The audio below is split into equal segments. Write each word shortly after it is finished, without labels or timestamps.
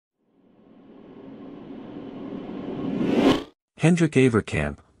Hendrick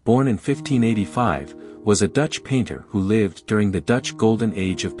Avercamp, born in 1585, was a Dutch painter who lived during the Dutch Golden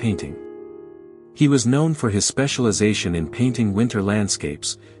Age of painting. He was known for his specialization in painting winter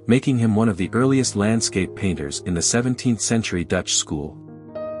landscapes, making him one of the earliest landscape painters in the 17th century Dutch school.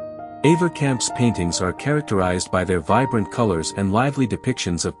 Avercamp's paintings are characterized by their vibrant colors and lively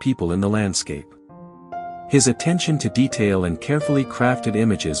depictions of people in the landscape. His attention to detail and carefully crafted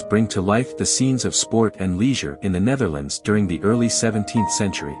images bring to life the scenes of sport and leisure in the Netherlands during the early 17th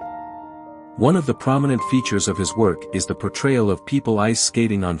century. One of the prominent features of his work is the portrayal of people ice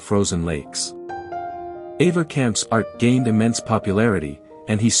skating on frozen lakes. Avercamp's art gained immense popularity,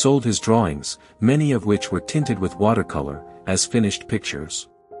 and he sold his drawings, many of which were tinted with watercolor, as finished pictures.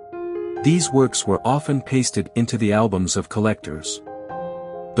 These works were often pasted into the albums of collectors.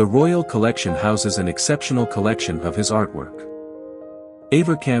 The Royal Collection houses an exceptional collection of his artwork.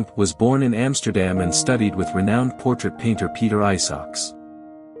 Avercamp was born in Amsterdam and studied with renowned portrait painter Peter Isaacs.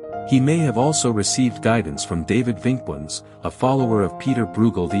 He may have also received guidance from David Vinkboens, a follower of Peter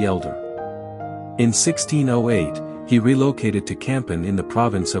Bruegel the Elder. In 1608, he relocated to Kampen in the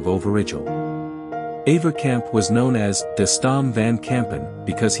province of Overijssel. Avercamp was known as de Stam van Kampen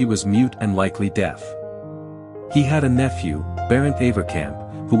because he was mute and likely deaf. He had a nephew, Barend Avercamp,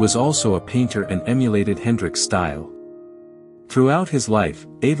 who was also a painter and emulated Hendrick's style. Throughout his life,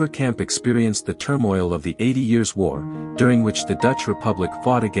 Avercamp experienced the turmoil of the 80 Years' War, during which the Dutch Republic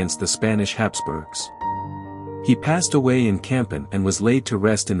fought against the Spanish Habsburgs. He passed away in Kampen and was laid to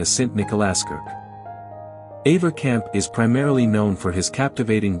rest in the Sint-Nicolaaskerk. Avercamp is primarily known for his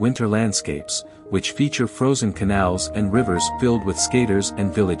captivating winter landscapes, which feature frozen canals and rivers filled with skaters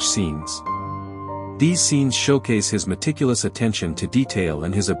and village scenes. These scenes showcase his meticulous attention to detail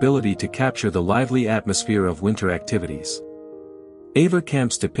and his ability to capture the lively atmosphere of winter activities.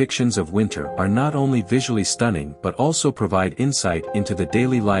 Avercamp's depictions of winter are not only visually stunning but also provide insight into the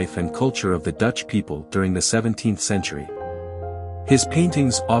daily life and culture of the Dutch people during the 17th century. His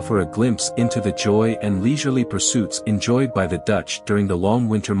paintings offer a glimpse into the joy and leisurely pursuits enjoyed by the Dutch during the long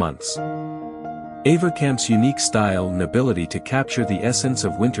winter months. Avercamp's unique style and ability to capture the essence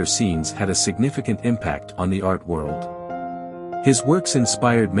of winter scenes had a significant impact on the art world. His works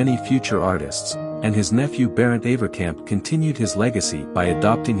inspired many future artists, and his nephew Barend Avercamp continued his legacy by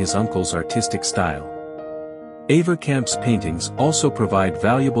adopting his uncle's artistic style. Avercamp's paintings also provide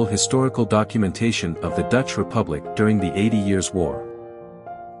valuable historical documentation of the Dutch Republic during the 80 Years' War.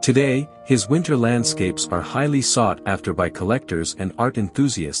 Today, his winter landscapes are highly sought after by collectors and art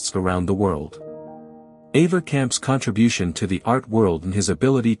enthusiasts around the world. Avercamp's contribution to the art world and his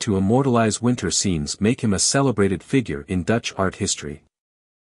ability to immortalize winter scenes make him a celebrated figure in Dutch art history.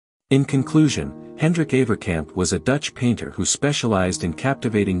 In conclusion, Hendrick Avercamp was a Dutch painter who specialized in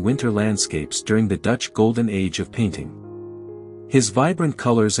captivating winter landscapes during the Dutch Golden Age of painting. His vibrant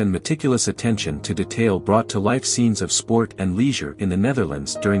colors and meticulous attention to detail brought to life scenes of sport and leisure in the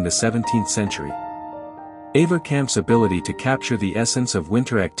Netherlands during the 17th century. Avercamp's ability to capture the essence of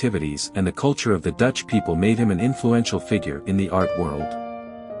winter activities and the culture of the Dutch people made him an influential figure in the art world.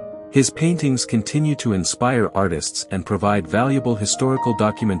 His paintings continue to inspire artists and provide valuable historical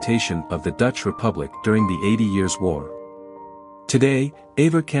documentation of the Dutch Republic during the 80 Years' War. Today,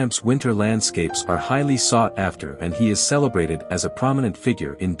 Avercamp's winter landscapes are highly sought after and he is celebrated as a prominent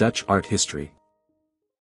figure in Dutch art history.